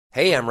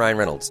Hey, I'm Ryan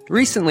Reynolds.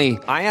 Recently,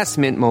 I asked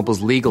Mint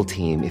Mobile's legal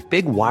team if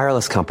big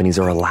wireless companies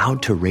are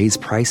allowed to raise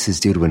prices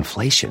due to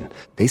inflation.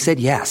 They said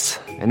yes.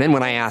 And then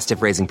when I asked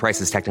if raising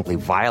prices technically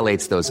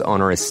violates those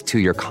onerous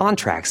two-year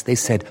contracts, they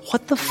said,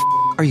 "What the f***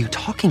 are you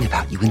talking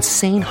about, you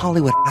insane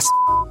Hollywood ass?"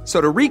 So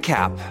to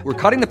recap, we're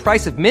cutting the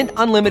price of Mint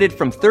Unlimited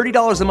from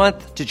 $30 a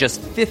month to just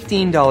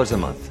 $15 a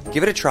month.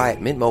 Give it a try at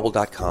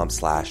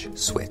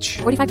mintmobile.com/switch.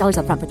 $45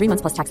 up front for 3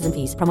 months plus taxes and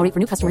fees. Promo rate for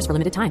new customers for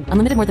limited time.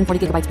 Unlimited more than 40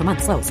 gigabytes per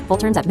month. Slows full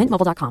terms at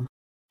mintmobile.com.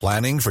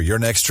 Planning for your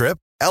next trip?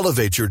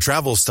 Elevate your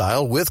travel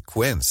style with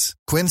Quince.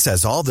 Quince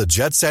has all the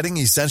jet-setting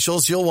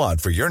essentials you'll want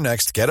for your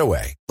next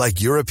getaway, like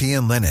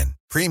European linen,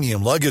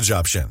 premium luggage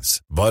options,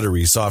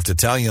 buttery soft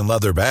Italian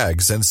leather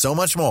bags, and so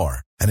much more.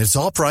 And it's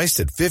all priced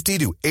at 50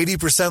 to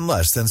 80%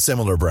 less than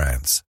similar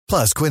brands.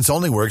 Plus, Quince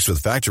only works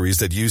with factories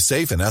that use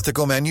safe and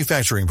ethical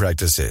manufacturing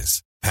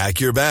practices.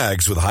 Pack your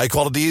bags with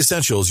high-quality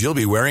essentials you'll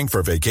be wearing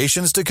for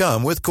vacations to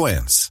come with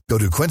Quince. Go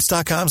to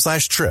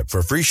quince.com/trip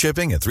for free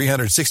shipping and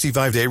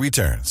 365-day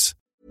returns.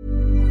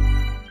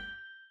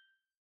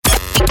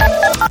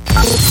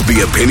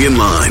 The Opinion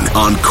Line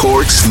on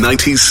Cork's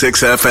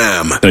 96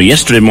 FM. So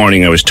yesterday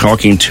morning I was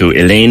talking to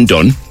Elaine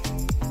Dunn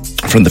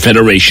from the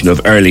Federation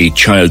of Early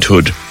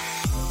Childhood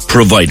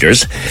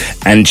Providers,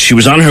 and she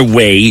was on her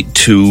way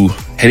to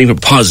heading for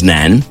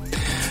Poznan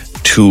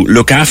to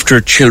look after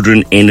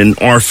children in an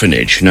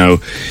orphanage. Now,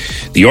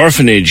 the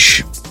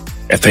orphanage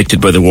affected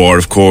by the war,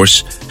 of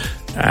course,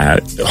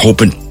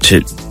 hoping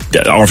to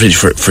orphanage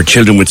for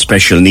children with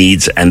special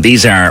needs, and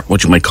these are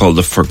what you might call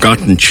the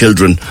forgotten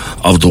children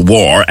of the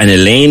war. And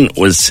Elaine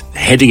was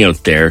heading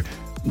out there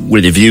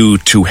with a view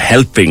to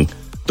helping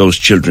those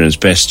children as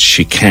best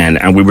she can.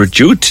 And we were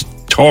due to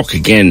talk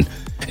again,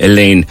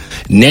 Elaine,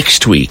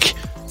 next week,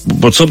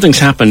 but something's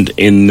happened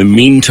in the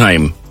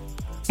meantime.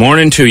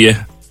 Morning to you.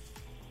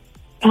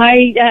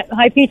 Hi,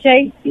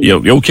 PJ.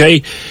 You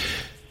okay?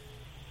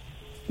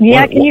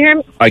 Yeah, can you hear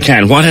me? I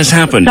can. What has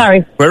happened?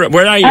 Sorry. Where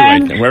are you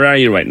right now? Where are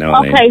you right now,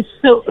 Elaine? Okay,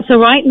 so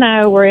right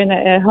now we're in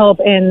a hub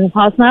in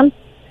Poznan.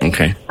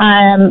 Okay.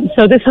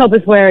 So this hub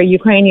is where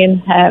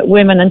Ukrainian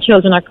women and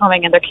children are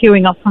coming, and they're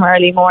queuing up from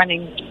early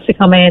morning to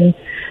come in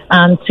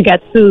and to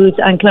get food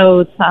and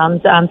clothes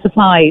and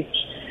supplies.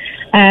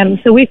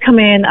 So we've come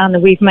in and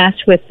we've met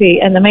with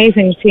an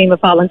amazing team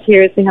of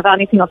volunteers. They have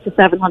anything up to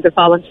 700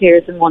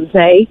 volunteers in one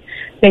day.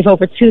 They've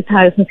over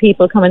 2,000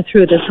 people coming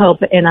through this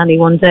hub in any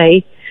one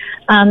day.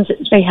 And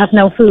they have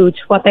no food.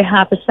 What they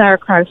have is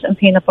sauerkraut and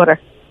peanut butter.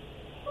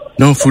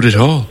 No food at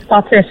all?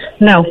 That's it.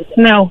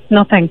 No,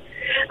 nothing.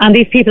 And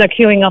these people are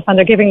queuing up and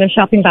they're giving them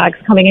shopping bags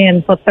coming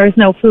in, but there's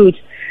no food.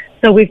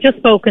 So we've just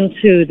spoken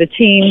to the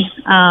team,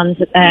 and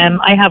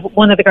I have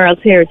one of the girls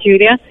here,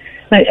 Julia.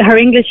 Now, her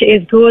English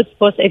is good,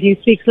 but if you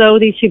speak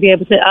slowly, she'll be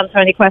able to answer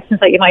any questions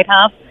that you might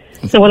have.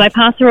 So will I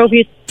pass her over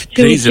to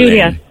Please,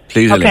 Julia? Elaine.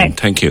 Please, okay. Elaine.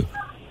 Thank you.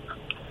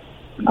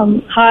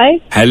 Hi.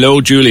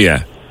 Hello,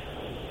 Julia.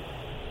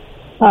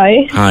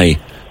 Hi. Hi.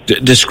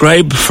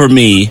 Describe for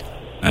me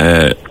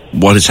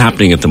what is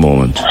happening at the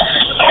moment.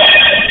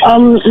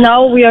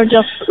 Now we are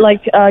just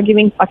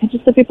giving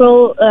packages to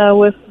people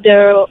with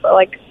their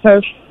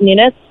first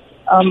needs,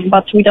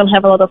 but we don't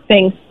have a lot of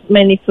things,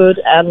 mainly food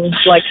and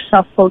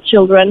stuff for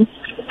children.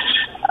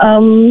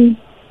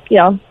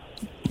 Yeah.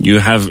 You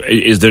have?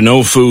 Is there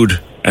no food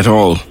at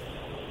all?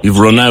 You've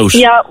run out.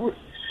 Yeah,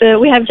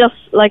 we have just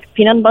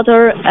peanut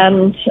butter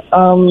and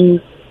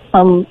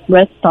some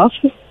red stuff.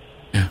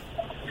 Yeah.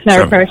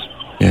 Markers.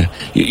 Yeah.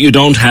 You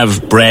don't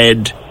have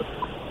bread?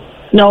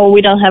 No,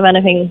 we don't have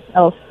anything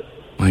else.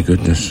 My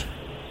goodness.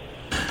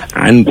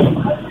 And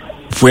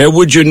where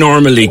would you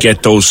normally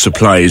get those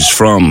supplies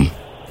from?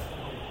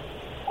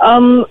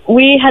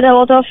 We had a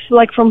lot of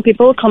from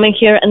people coming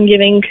here and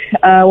giving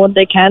what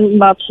they can,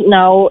 but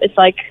now it's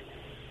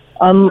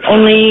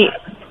only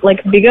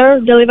bigger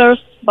delivers,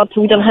 but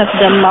we don't have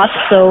them much,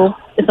 so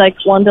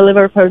it's one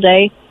deliver per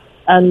day,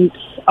 and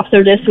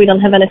after this we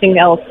don't have anything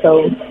else.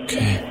 So.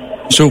 Okay.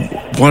 So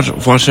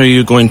what are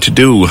you going to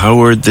do?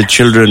 How are the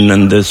children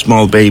and the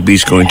small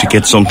babies going to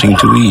get something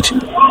to eat?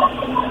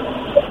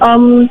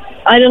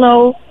 I don't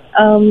know.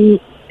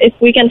 If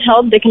we can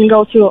help, they can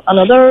go to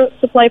another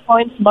supply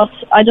point, but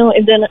I don't know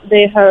if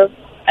they have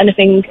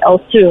anything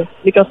else too,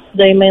 because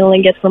they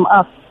mainly get from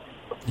us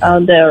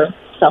their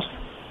stuff.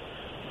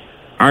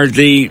 Are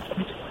the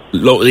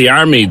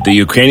army, the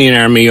Ukrainian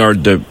army or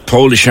the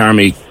Polish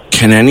army,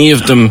 can any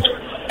of them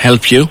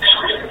help you?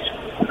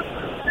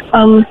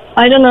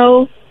 I don't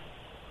know.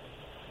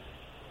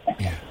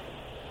 Yeah.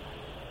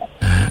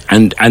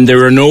 And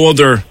there are no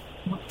other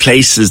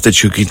places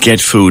that you could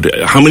get food.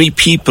 How many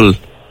people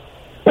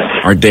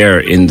are there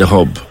in the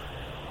hub?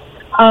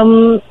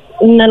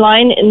 In the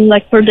line,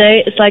 per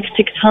day, it's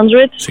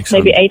 600,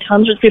 maybe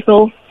 800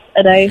 people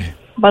a day. Okay.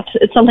 But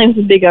it's sometimes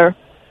bigger.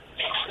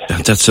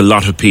 That's a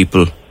lot of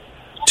people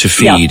to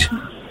feed.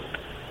 Yeah.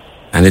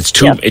 And it's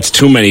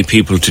too many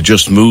people to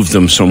just move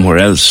them somewhere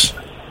else.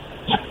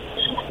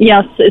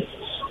 Yes, it's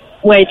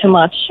way too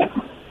much.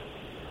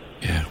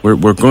 Yeah,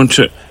 we're going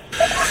to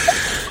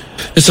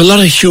There's a lot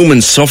of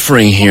human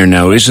suffering here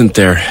now, isn't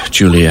there,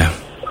 Julia?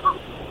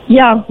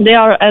 Yeah, they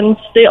are, and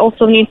they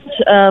also need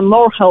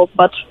more help,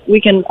 but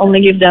we can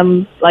only give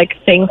them like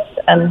things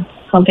and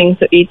something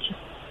to eat,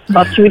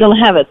 but we don't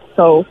have it,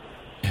 so...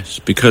 Yes,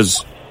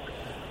 because...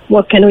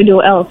 What can we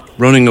do else?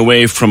 Running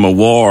away from a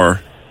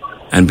war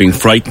and being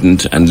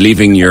frightened and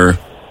leaving your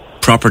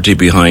property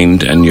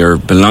behind and your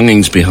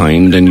belongings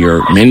behind and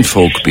your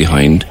menfolk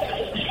behind,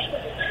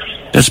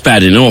 that's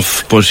bad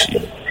enough, but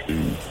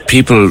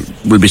people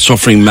will be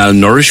suffering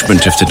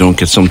malnourishment if they don't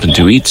get something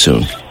to eat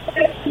soon.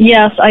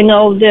 Yes, I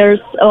know there's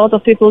a lot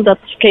of people that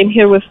came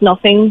here with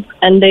nothing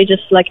and they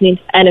just like need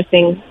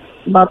anything,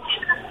 but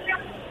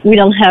we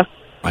don't have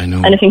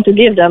anything to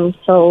give them,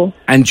 so...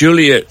 And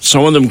Julia,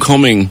 some of them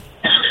coming,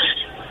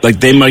 like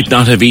they might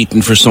not have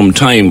eaten for some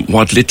time.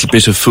 What little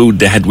bit of food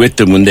they had with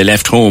them when they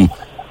left home,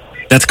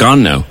 that's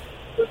gone now.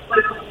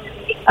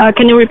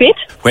 Can you repeat,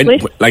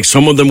 please? Like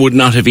some of them would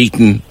not have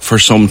eaten for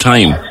some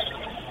time.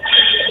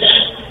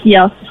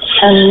 Yeah,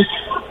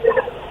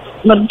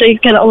 but they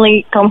can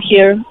only come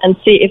here and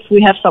see if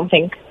we have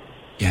something,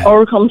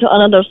 or come to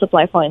another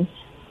supply point.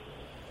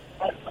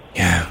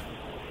 Yeah,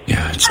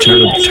 it's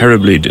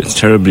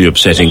terribly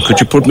upsetting. Could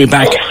you put me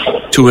back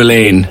to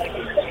Elaine,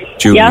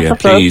 Julia,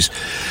 please?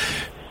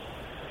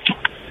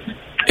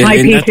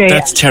 Elaine,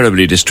 that's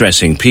terribly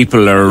distressing.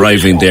 People are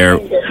arriving there.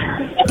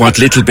 What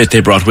little bit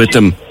they brought with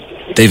them,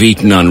 they've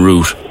eaten en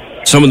route.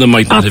 Some of them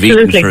might not have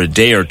eaten for a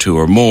day or two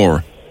or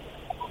more.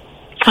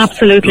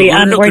 Absolutely,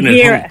 and we're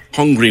here at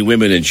hungry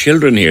women and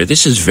children here.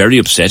 This is very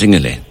upsetting,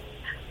 Elaine.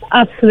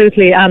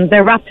 Absolutely, and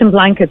they're wrapped in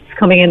blankets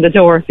coming in the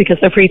door because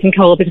they're freezing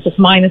cold because it's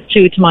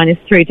 -2 to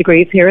 -3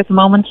 degrees here at the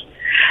moment.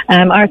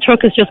 Our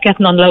truck is just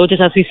getting unloaded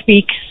as we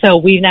speak, so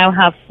we now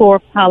have 4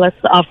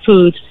 pallets of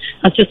food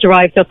that's just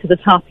arrived up to the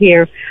top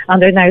here,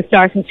 and they're now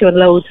starting to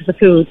unload the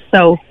food.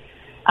 So,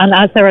 and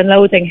as they're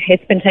unloading,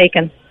 it's been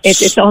taken.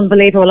 It's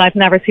unbelievable. I've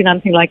never seen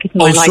anything like it in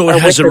my life. So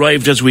it has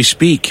arrived as we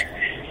speak.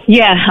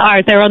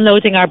 Yeah, they're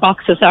unloading our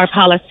boxes, our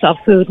pallets of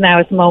food now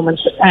at the moment.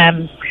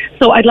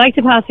 So I'd like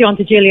to pass you on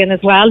to Gillian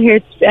as well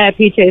here,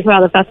 PJ, as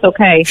well, if that's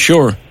okay.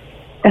 Sure.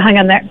 Hang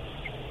on there.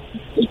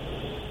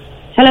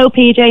 Hello,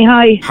 PJ,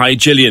 hi. Hi,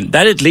 Gillian.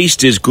 That at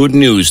least is good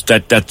news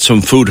that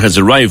some food has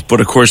arrived,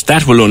 but of course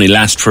that will only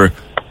last for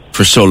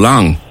so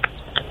long.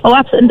 Oh,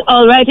 absolutely.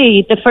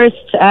 Already,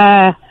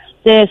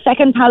 the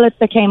second pallet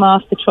that came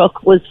off the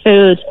truck was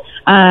food,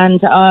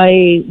 and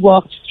I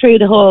walked through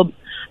the hub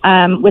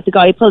with the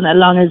guy pulling it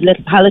along his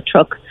little pallet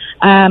truck,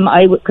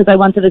 because I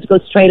wanted it to go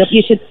straight up.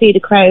 You should see the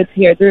crowds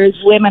here. There's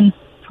women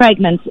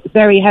pregnant,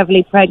 very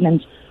heavily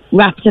pregnant,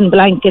 wrapped in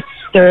blankets.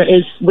 There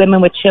is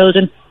women with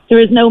children. There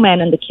is no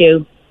men in the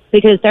queue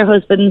because their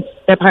husbands,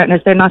 their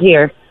partners, they're not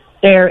here.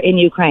 They're in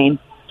Ukraine.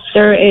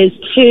 There is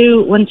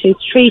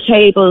 3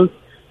 tables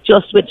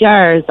just with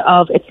jars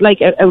of, it's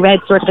like a red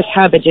sort of a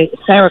cabbage, a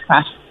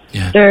sauerkraut.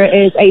 Yeah. There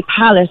is a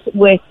pallet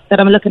that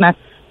I'm looking at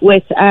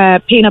with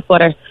peanut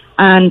butter.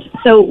 And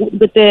so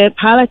with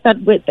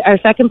our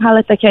second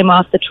pallet that came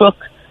off the truck,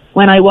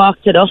 when I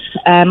walked it up,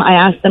 I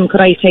asked them,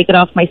 could I take it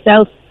off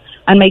myself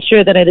and make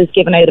sure that it is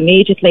given out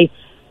immediately?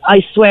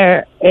 I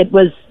swear it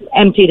was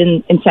emptied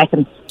in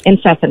seconds.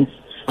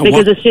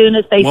 Because as soon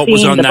as they seen the box... What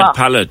was on that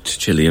pallet,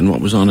 Gillian?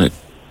 What was on it?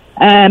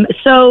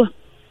 So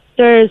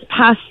there's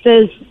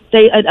pastas.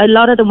 A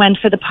lot of them went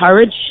for the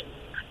porridge.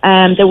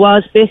 There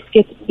was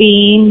biscuits,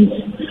 beans,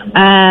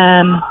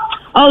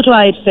 all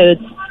dried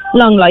foods,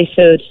 long life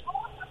food.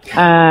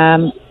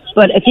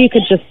 But if you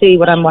could just see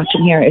what I'm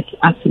watching here, it's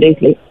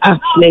absolutely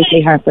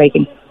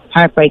heartbreaking.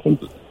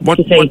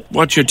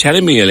 What you're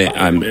telling me,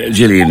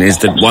 Gillian, is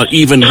that what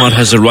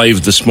has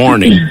arrived this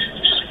morning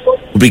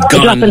will be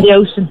gone. A drop in the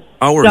ocean.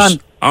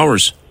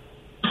 Hours.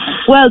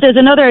 Well, there's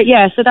another.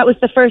 Yeah, so that was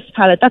the first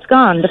pallet. That's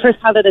gone. The first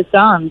pallet is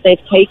gone.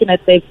 They've taken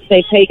it.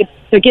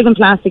 They're given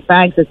plastic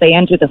bags as they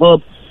enter the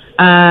hub.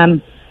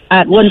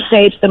 At one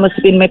stage, there must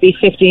have been maybe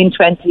 15,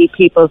 20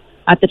 people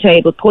at the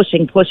table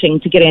pushing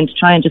to get in to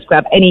try and just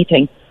grab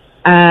anything.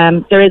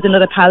 There is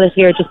another pallet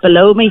here just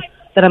below me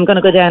that I'm going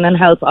to go down and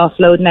help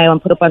offload now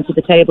and put up onto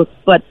the table.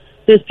 But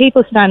there's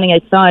people standing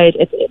outside.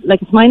 It's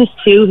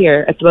 -2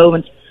 here at the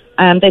moment.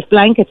 They've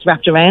blankets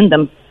wrapped around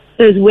them.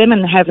 There's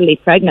women heavily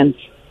pregnant.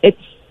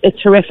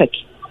 It's horrific.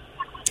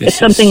 It's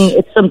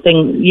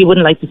something you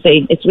wouldn't like to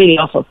see. It's really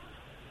awful.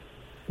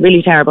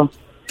 Really terrible.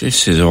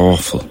 This is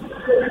awful.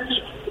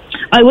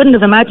 I would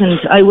not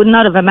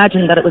have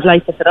imagined that it was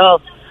like this at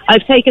all.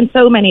 I've taken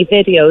so many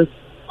videos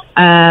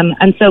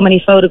and so many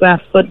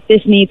photographs, but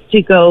this needs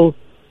to go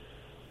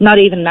not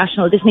even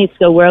national. This needs to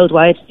go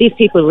worldwide. These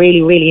people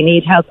really, really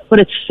need help. But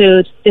it's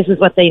food. This is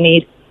what they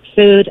need.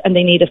 Food, and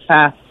they need it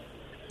fast.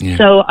 Yeah.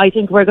 So I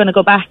think we're going to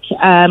go back.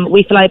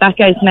 We fly back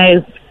out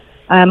now.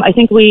 I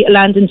think we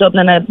land in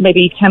Dublin at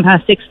maybe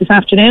 6:10 this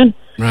afternoon.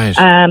 Right.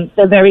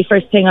 The very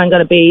first thing I'm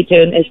going to be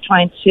doing is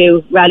trying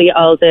to rally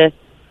all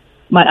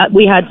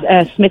we had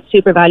Smith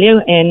Super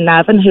Value in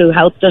Navan who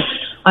helped us.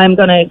 I'm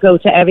going to go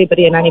to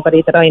everybody and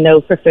anybody that I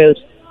know for food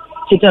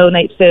to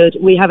donate food.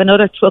 We have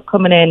another truck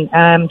coming in,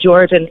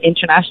 Jordan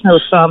International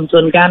from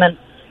Dungannon.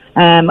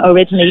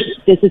 Originally,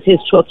 this is his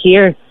truck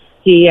here.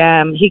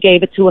 He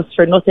gave it to us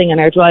for nothing, and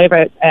our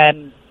driver,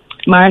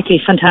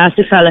 Marky,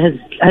 fantastic fella,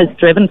 has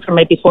driven for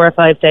maybe 4 or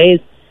 5 days.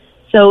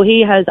 So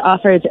he has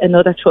offered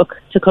another truck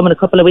to come in a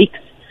couple of weeks.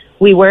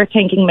 We were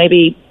thinking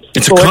maybe...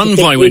 It's a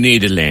convoy we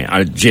need,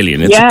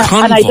 Gillian. It's a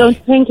convoy. And I don't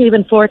think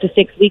even 4 to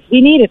 6 weeks.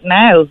 We need it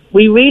now.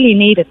 We really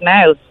need it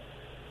now.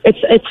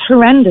 It's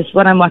horrendous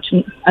what I'm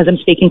watching as I'm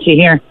speaking to you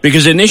here.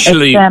 Because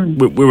initially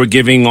we were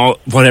giving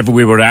whatever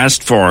we were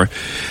asked for,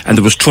 and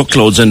there was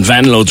truckloads and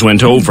van loads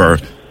went over.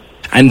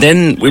 And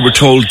then we were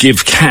told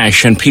give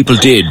cash, and people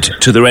did,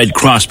 to the Red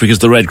Cross, because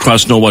the Red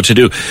Cross know what to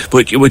do.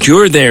 But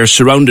you're there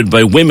surrounded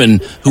by women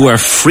who are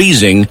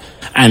freezing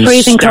and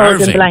freezing starving.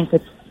 Cold and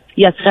blankets.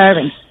 Yes,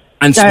 starving.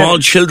 And small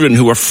children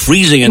who are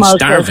freezing and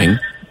starving.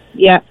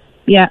 Children.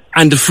 Yeah.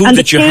 And the food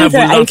that you have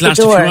will not last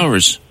a few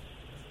hours.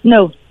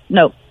 No.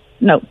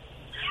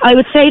 I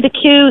would say the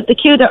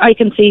queue that I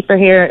can see for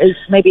here is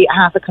maybe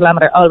half a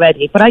kilometre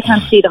already, but I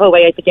can't see the whole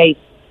way out the gate.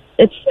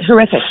 It's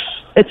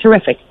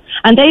horrific.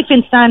 And they've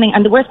been standing,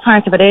 and the worst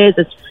part of it is,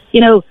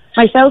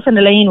 myself and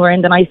Elaine were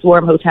in the nice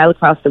warm hotel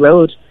across the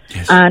road.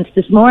 Yes. And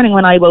this morning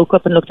when I woke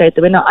up and looked out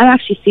the window, I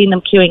actually seen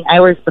them queuing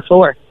hours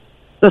before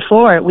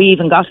we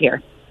even got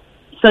here.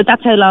 So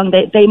that's how long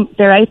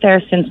they're out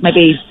there since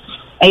maybe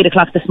 8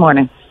 o'clock this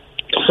morning.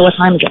 So what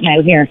time is it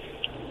now here?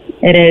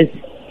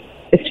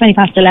 It's 20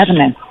 past 11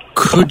 now.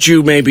 Could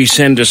you maybe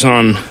send us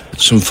on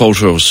some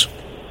photos?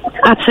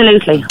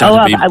 Absolutely.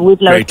 That would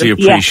be greatly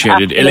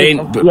appreciated.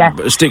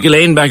 Elaine, stick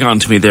Elaine back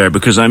onto me there,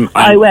 because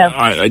I will.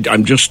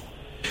 I'm just...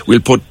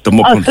 We'll put them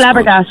up. Oh,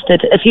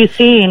 flabbergasted. If you've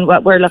seen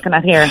what we're looking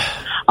at here,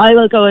 I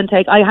will go and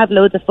I have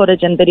loads of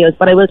footage and videos,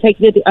 but I will take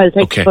the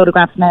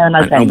photographs now and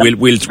I'll send them.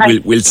 We'll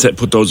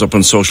put those up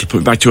on social.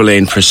 Put back to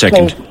Elaine for a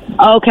second.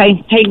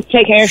 Okay.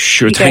 Take care.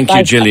 Sure. Thank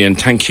you, Gillian.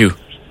 Thank you.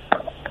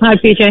 Hi,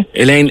 PJ.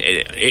 Elaine,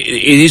 it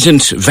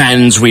isn't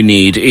vans we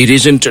need. It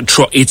isn't a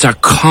truck. It's a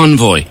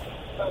convoy.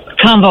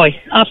 Convoy,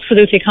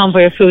 absolutely.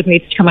 Convoy of food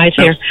needs to come out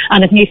here,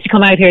 and it needs to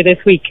come out here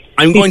this week.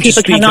 I'm going to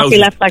speak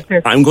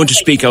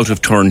out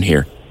of turn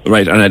here,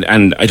 right?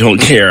 And I don't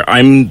care.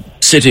 I'm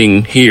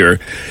sitting here,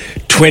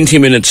 20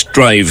 minutes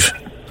drive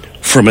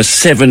from a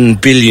 €7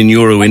 billion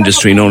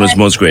industry known as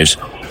Musgraves.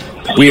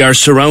 We are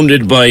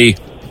surrounded by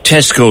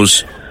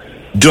Tesco's,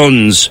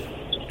 Dunn's,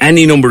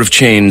 any number of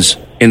chains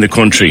in the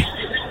country.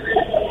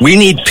 We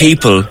need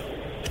people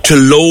to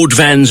load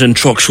vans and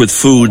trucks with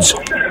foods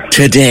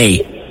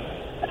today.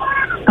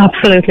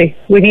 Absolutely.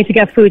 We need to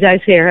get food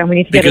out here, and we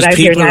need to get it out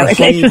here now. Because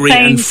people are hungry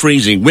and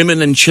freezing.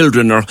 Women and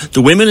children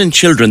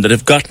that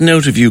have gotten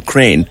out of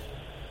Ukraine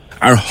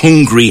are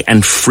hungry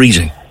and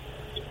freezing.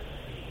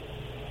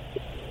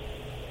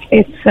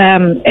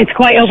 It's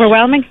quite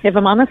overwhelming, if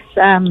I'm honest.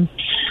 I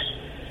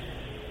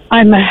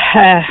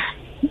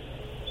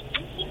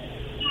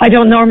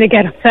don't normally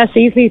get upset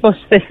easily, but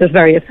this is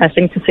very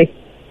upsetting to see.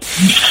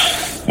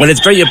 Well,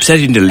 it's very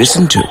upsetting to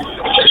listen to.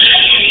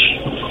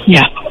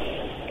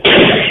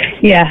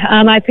 Yeah,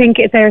 and I think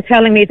they're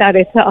telling me that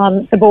it's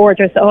on the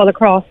borders all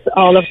across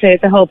all of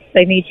the hubs.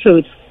 They need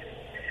food.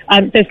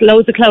 There's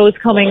loads of clothes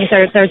coming.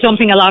 They're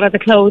dumping a lot of the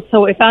clothes.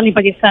 So if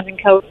anybody's sending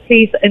clothes,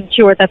 please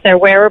ensure that they're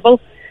wearable,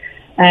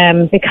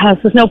 because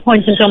there's no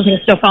point in dumping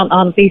stuff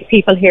on these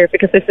people here,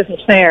 because this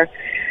isn't fair.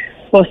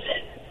 But,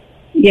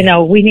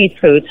 we need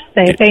food.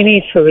 They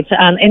need food.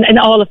 And in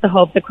all of the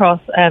hubs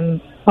across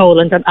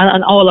Poland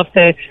and all of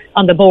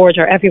on the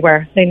border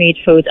everywhere, they need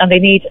food, and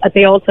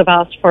they also have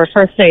asked for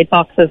first aid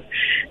boxes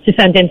to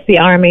send into the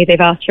army. They've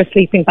asked for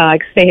sleeping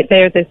bags.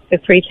 They're the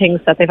 3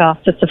 things that they've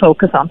asked us to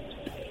focus on.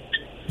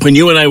 When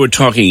you and I were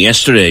talking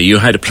yesterday, you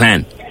had a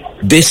plan.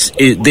 This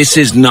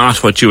is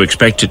not what you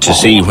expected to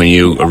see when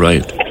you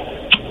arrived.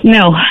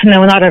 No,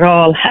 not at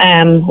all.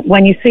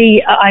 When you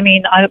see,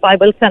 I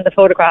will send the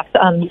photographs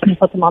and you can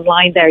put them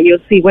online there. You'll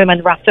see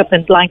women wrapped up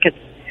in blankets.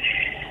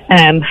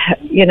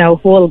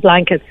 Wool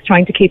blankets,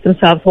 trying to keep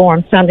themselves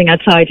warm, standing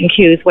outside in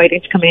queues,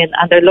 waiting to come in,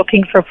 and they're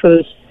looking for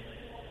food.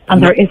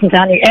 And there isn't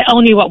any,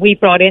 only what we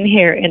brought in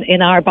here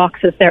in our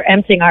boxes. They're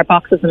emptying our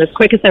boxes, and as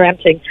quick as they're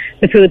emptying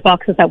the food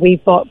boxes that we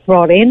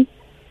brought in,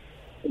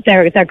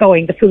 they're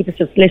going. The food is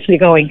just literally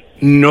going.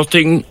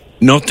 Nothing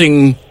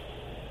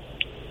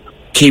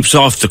keeps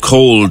off the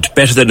cold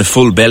better than a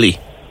full belly.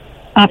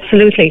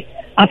 Absolutely.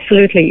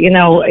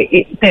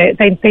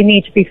 They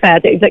need to be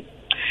fed.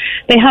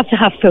 They have to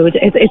have food.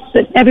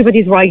 It's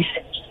everybody's right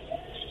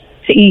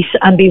to eat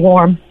and be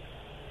warm.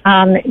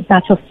 And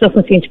that just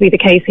doesn't seem to be the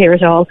case here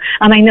at all.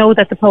 And I know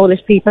that the Polish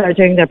people are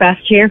doing their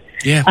best here.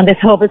 Yeah. And this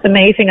hub is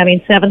amazing.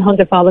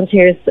 700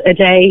 volunteers a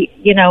day.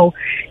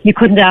 You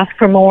couldn't ask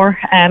for more.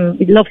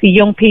 Lovely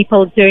young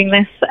people doing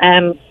this.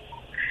 And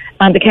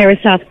the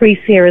Caritas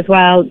priests here as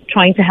well,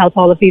 trying to help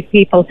all of these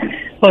people.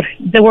 But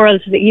the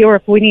world,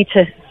 Europe, we need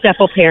to step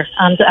up here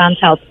and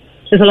help.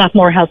 There's a lot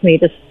more help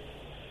needed.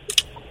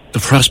 The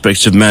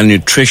prospects of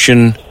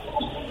malnutrition,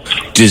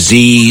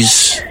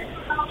 disease,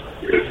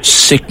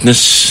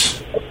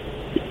 sickness.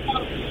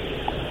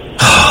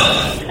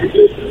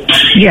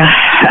 Yeah.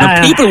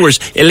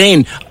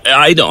 Elaine,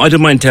 I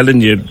don't mind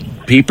telling you,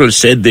 people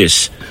said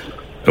this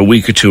a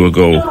week or two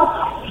ago.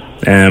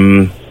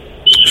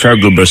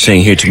 Fergal was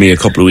saying here to me a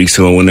couple of weeks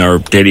ago in our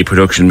daily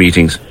production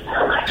meetings.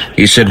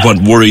 He said, what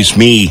worries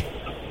me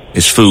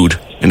is food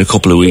in a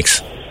couple of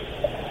weeks.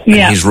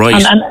 Yeah, and he's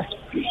right. And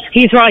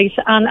he's right.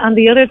 And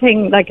the other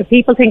thing, like, if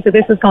people think that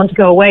this is going to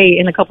go away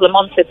in a couple of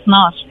months, it's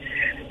not.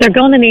 They're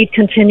going to need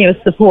continuous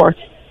support.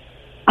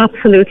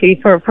 Absolutely,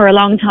 for a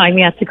long time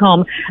yet to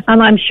come.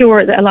 And I'm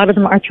sure that a lot of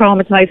them are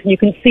traumatized, and you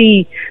can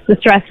see the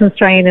stress and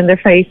strain in their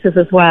faces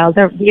as well.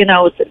 They're,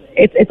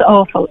 it's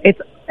awful. It's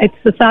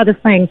the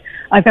saddest thing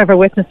I've ever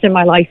witnessed in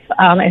my life,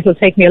 and it'll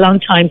take me a long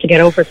time to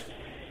get over it,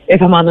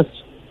 if I'm honest.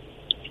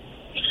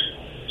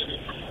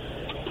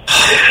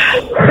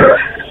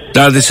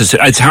 No,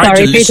 it's hard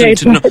Sorry, to listen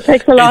PJ, to. it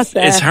takes a lot.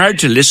 It's hard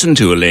to listen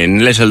to, Elaine,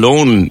 let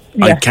alone,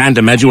 Yeah. I can't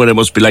imagine what it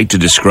must be like to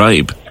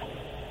describe.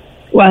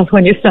 Well,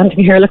 when you're standing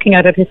here looking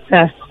at it,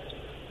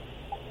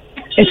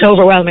 it's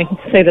overwhelming,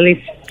 to say the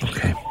least.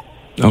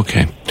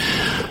 Okay.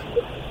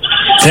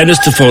 Send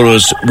us the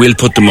photos, we'll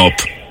put them up.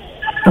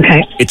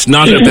 Okay. It's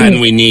not a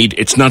van we need,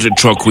 it's not a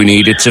truck we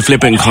need, it's a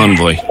flipping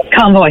convoy.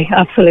 Convoy,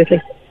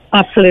 absolutely.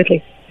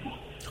 Absolutely.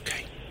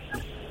 Okay.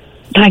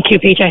 Thank you,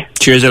 PJ.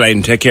 Cheers,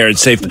 Elaine, take care,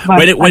 it's safe.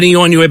 Bye. When are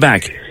you on your way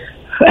back?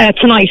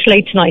 Tonight,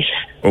 late tonight.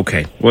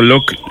 Okay. Well,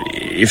 look,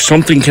 if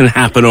something can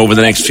happen over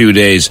the next few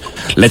days,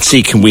 let's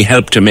see, can we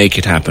help to make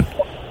it happen?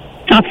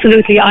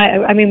 Absolutely.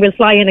 I mean, we'll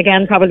fly in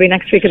again probably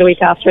next week or the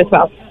week after as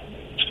well.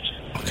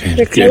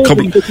 Okay. A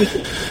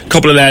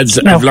couple of lads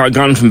have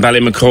gone from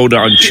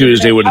Ballymacoda on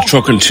Tuesday with a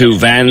truck and 2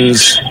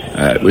 vans.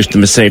 Wish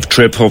them a safe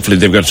trip. Hopefully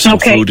they've got some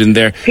food in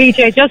there.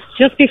 PJ,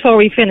 just before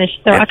we finish,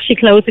 they're actually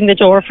closing the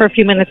door for a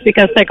few minutes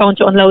because they're going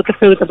to unload the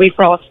food that we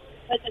brought.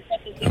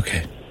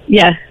 Okay.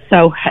 Yeah,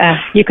 so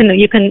you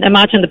can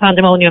imagine the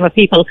pandemonium of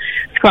people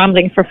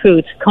scrambling for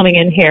food coming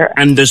in here.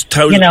 And there's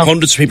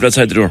hundreds of people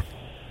outside the door.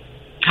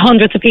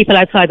 Hundreds of people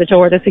outside the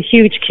door. There's a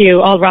huge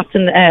queue, all wrapped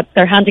in.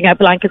 They're handing out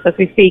blankets as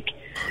we speak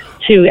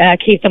to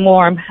keep them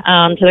warm,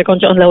 and they're going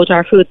to unload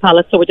our food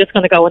pallets. So we're just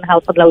going to go and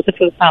help unload the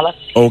food pallets.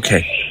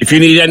 Okay. If you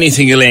need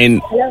anything,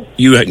 Elaine,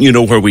 you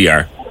know where we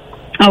are.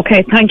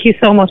 Okay. Thank you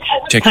so much.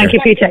 Thank you,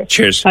 PJ.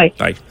 Cheers.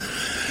 Bye.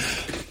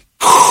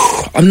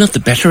 I'm not the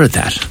better at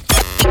that.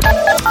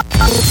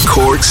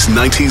 Cork's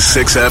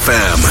 96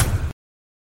 FM.